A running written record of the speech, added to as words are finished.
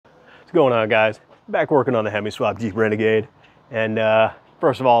What's going on, guys? Back working on the HEMI Swap Jeep Renegade. And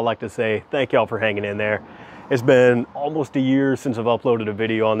first of all, I'd like to say thank y'all for hanging in there. It's been almost a year since I've uploaded a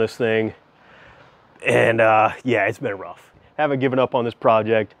video on this thing. And yeah, it's been rough. Haven't given up on this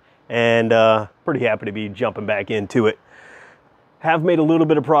project, and pretty happy to be jumping back into it. Have made a little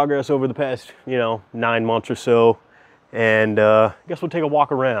bit of progress over the past, 9 months or so. And I guess we'll take a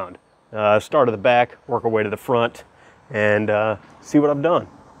walk around. Start at the back, work our way to the front, and see what I've done.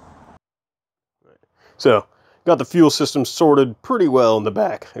 So, got the fuel system sorted pretty well in the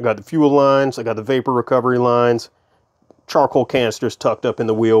back. I got the fuel lines, I got the vapor recovery lines, charcoal canisters tucked up in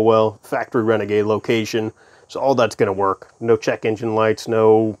the wheel well, factory Renegade location. So all that's gonna work. No check engine lights,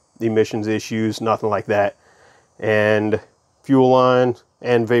 no emissions issues, nothing like that. And fuel line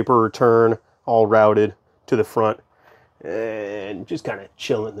and vapor return all routed to the front. And just kind of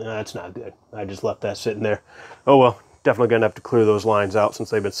chilling. That's not good. I just left that sitting there. Oh well, definitely gonna have to clear those lines out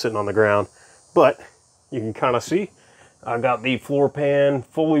since they've been sitting on the ground. But you can kind of see I got the floor pan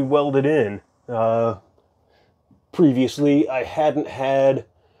fully welded in. Previously, I hadn't had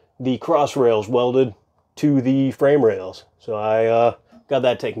the cross rails welded to the frame rails. So I got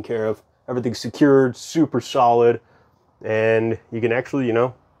that taken care of. Everything's secured, super solid. And you can actually,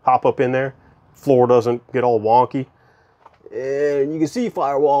 hop up in there. Floor doesn't get all wonky. And you can see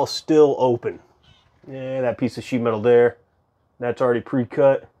firewall still open. Yeah, that piece of sheet metal there, that's already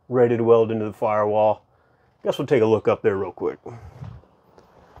pre-cut, ready to weld into the firewall. Guess we'll take a look up there real quick.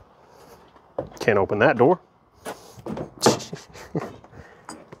 Can't open that door.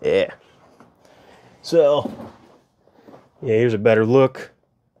 Yeah. So, yeah, here's a better look.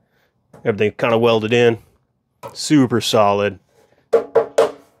 Everything kind of welded in. Super solid.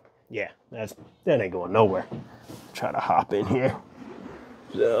 Yeah, that ain't going nowhere. Try to hop in here.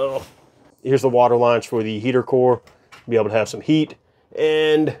 So, here's the water lines for the heater core. Be able to have some heat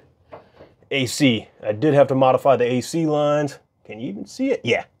and AC. I did have to modify the AC lines. Can you even see it?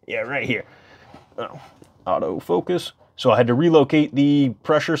 Yeah, right here. Oh, auto focus. So I had to relocate the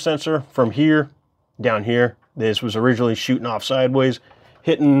pressure sensor from here down here. This was originally shooting off sideways,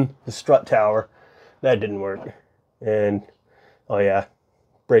 hitting the strut tower. That didn't work. And oh yeah,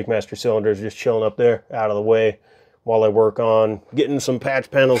 brake master cylinders just chilling up there out of the way while I work on getting some patch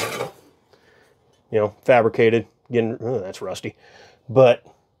panels, fabricated. Oh, that's rusty. But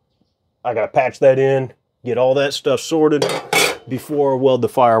I gotta patch that in, get all that stuff sorted before I weld the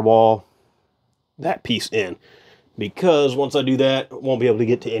firewall, that piece in. Because once I do that, I won't be able to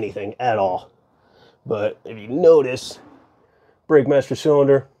get to anything at all. But if you notice, brake master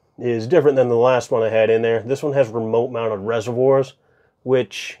cylinder is different than the last one I had in there. This one has remote mounted reservoirs,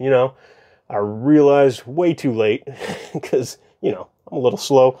 which, I realized way too late, because, I'm a little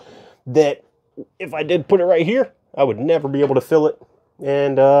slow, that if I did put it right here, I would never be able to fill it.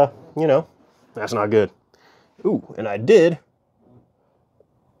 And, that's not good. Ooh, and I did.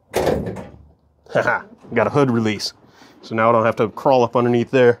 Haha, got a hood release. So now I don't have to crawl up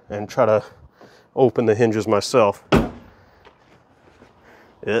underneath there and try to open the hinges myself.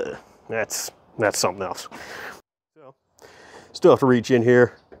 Yeah, that's something else. So, still have to reach in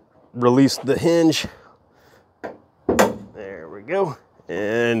here, release the hinge. There we go.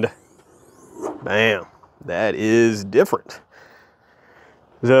 And bam, that is different.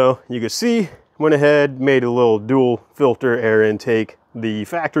 So you can see, went ahead, made a little dual filter air intake. The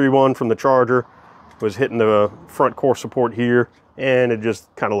factory one from the Charger was hitting the front core support here, and it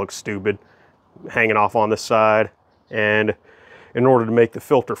just kind of looks stupid, hanging off on the side. And in order to make the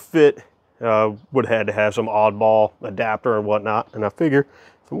filter fit, would have had to have some oddball adapter and whatnot. And I figure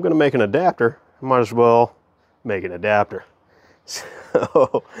if I'm going to make an adapter, I might as well make an adapter.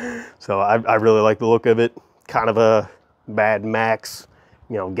 So I really like the look of it. Kind of a Mad Max,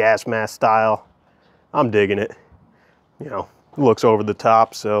 gas mask style. I'm digging it. Looks over the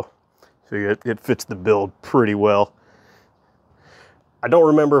top, so it fits the build pretty well. I don't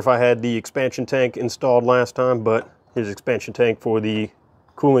remember if I had the expansion tank installed last time, but here's expansion tank for the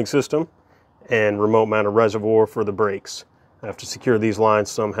cooling system and remote mounted reservoir for the brakes. I have to secure these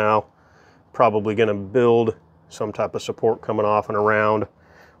lines somehow. Probably gonna build some type of support coming off and around.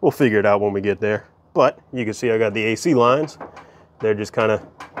 We'll figure it out when we get there. But you can see I got the AC lines. They're just kind of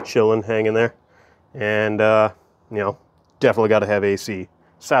chilling, hanging there. And, definitely got to have AC.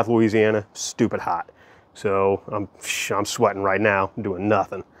 South Louisiana, stupid hot. So I'm sweating right now, doing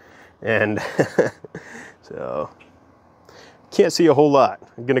nothing. And so can't see a whole lot.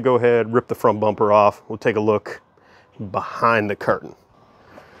 I'm going to go ahead, rip the front bumper off. We'll take a look behind the curtain.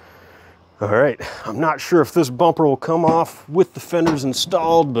 All right, I'm not sure if this bumper will come off with the fenders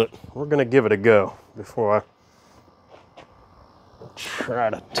installed, but we're going to give it a go before I try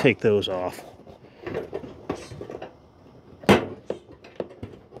to take those off.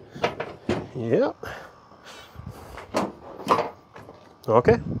 Yep.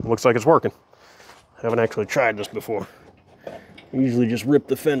 Okay, looks like it's working. I haven't actually tried this before. I usually just rip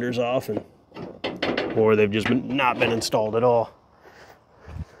the fenders off, or they've just not been installed at all.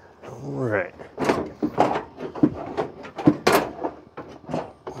 All right.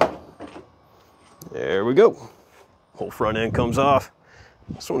 There we go. Whole front end comes off.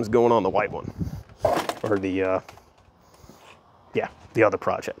 This one's going on the white one, or the other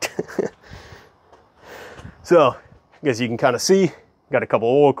project. So, I guess you can kind of see, got a couple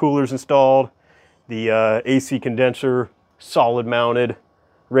oil coolers installed. The AC condenser, solid mounted.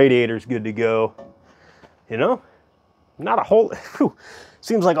 Radiator's good to go. You know, not a whole,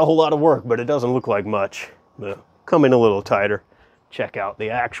 seems like a whole lot of work, but it doesn't look like much. But come in a little tighter. Check out the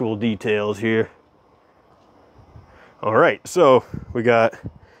actual details here. All right, so we got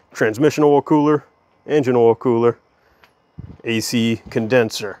transmission oil cooler, engine oil cooler, AC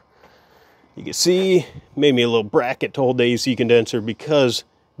condenser. You can see, made me a little bracket to hold the AC condenser because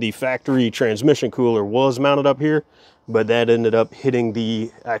the factory transmission cooler was mounted up here, but that ended up hitting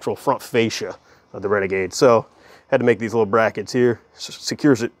the actual front fascia of the Renegade. So had to make these little brackets here.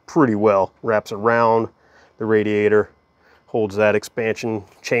 Secures it pretty well, wraps around the radiator, holds that expansion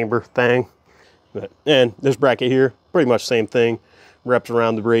chamber thing. And this bracket here, pretty much same thing, wraps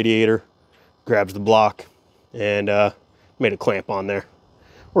around the radiator, grabs the block, and made a clamp on there.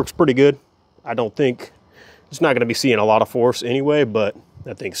 Works pretty good. I don't think, it's not going to be seeing a lot of force anyway, but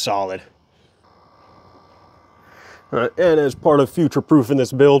that thing's solid. And as part of future-proofing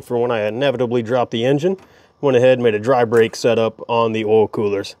this build for when I inevitably drop the engine, went ahead and made a dry brake setup on the oil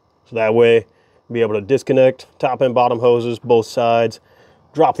coolers. So that way, I'll be able to disconnect top and bottom hoses, both sides,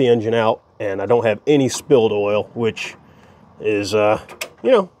 drop the engine out, and I don't have any spilled oil, which is, you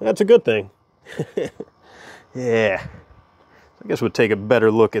know, that's a good thing. Yeah. I guess we'll take a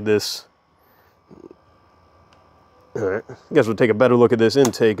better look at this. All right, I guess we'll take a better look at this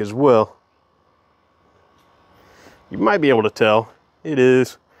intake as well. You might be able to tell it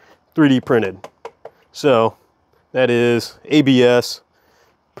is 3D printed. So that is ABS,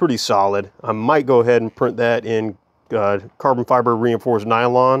 pretty solid. I might go ahead and print that in carbon fiber reinforced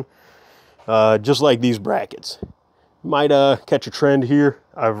nylon, just like these brackets. Might catch a trend here.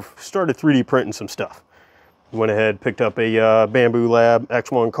 I've started 3D printing some stuff. Went ahead, picked up a Bamboo Lab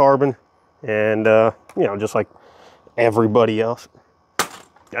X1 carbon, and you know, just like everybody else.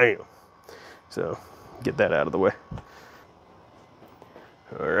 Damn. So get that out of the way.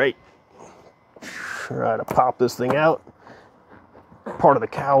 All right. Try to pop this thing out. Part of the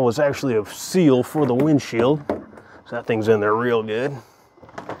cowl was actually a seal for the windshield, so that thing's in there real good.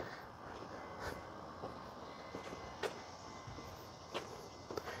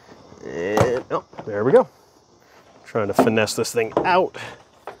 And oh, there we go. Trying to finesse this thing out.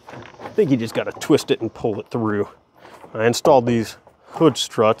 I think you just got to twist it and pull it through. I installed these hood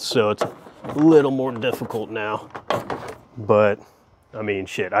struts, so it's a little more difficult now. But, I mean,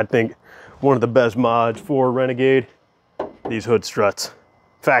 shit, I think one of the best mods for Renegade, these hood struts.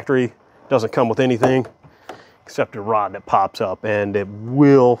 Factory doesn't come with anything except a rod that pops up, and it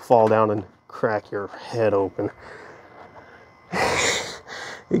will fall down and crack your head open.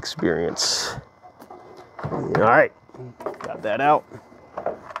 Experience. All right, got that out.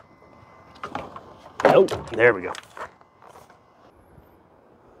 Oh, there we go.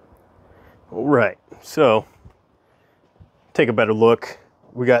 All right, so take a better look.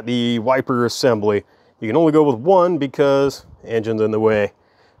 We got the wiper assembly. You can only go with one because engine's in the way,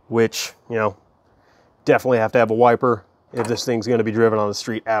 which, you know, definitely have to have a wiper if this thing's going to be driven on the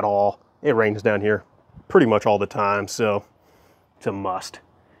street at all. It rains down here pretty much all the time, so it's a must.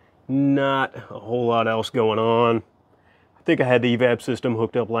 Not a whole lot else going on. I think I had the evap system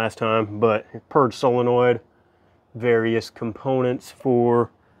hooked up last time, but purge solenoid, various components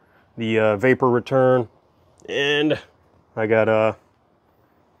for the vapor return, and I got a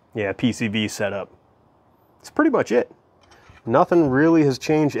PCV set up. It's pretty much it. Nothing really has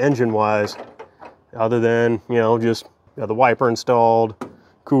changed engine-wise, other than, you know, just got the wiper installed,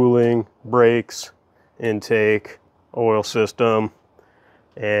 cooling, brakes, intake, oil system,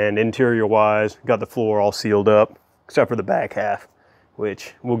 and interior-wise, got the floor all sealed up, except for the back half,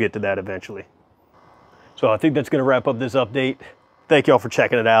 which we'll get to that eventually. So I think that's going to wrap up this update. Thank y'all for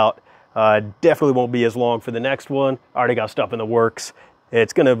checking it out. Definitely won't be as long for the next one. I already got stuff in the works.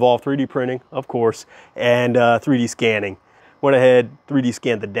 It's going to involve 3D printing, of course, and 3D scanning. Went ahead, 3D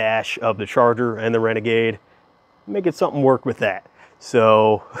scanned the dash of the Charger and the Renegade, making something work with that.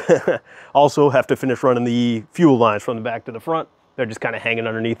 So also have to finish running the fuel lines from the back to the front. They're just kind of hanging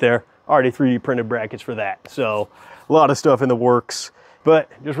underneath there. Already 3D printed brackets for that. So a lot of stuff in the works, but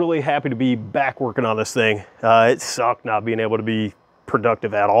just really happy to be back working on this thing. It sucked not being able to be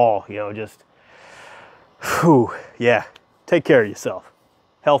productive at all. You know, just, whew, yeah, take care of yourself.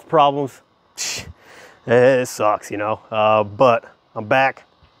 Health problems, it sucks, you know, but I'm back,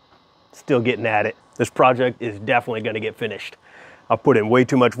 still getting at it. This project is definitely going to get finished. I've put in way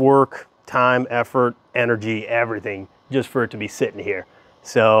too much work, time, effort, energy, everything, just for it to be sitting here.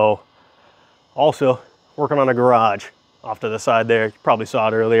 So, also working on a garage off to the side there. You probably saw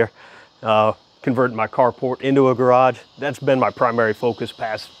it earlier. Converting my carport into a garage. That's been my primary focus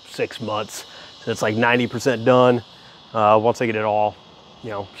past 6 months. So it's like 90% done. Once I get it all, you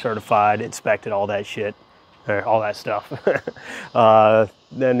know, certified, inspected, all that shit, all that stuff,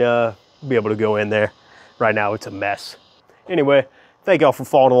 then be able to go in there. Right now it's a mess. Anyway, thank y'all for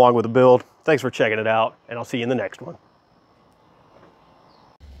following along with the build. Thanks for checking it out, and I'll see you in the next one.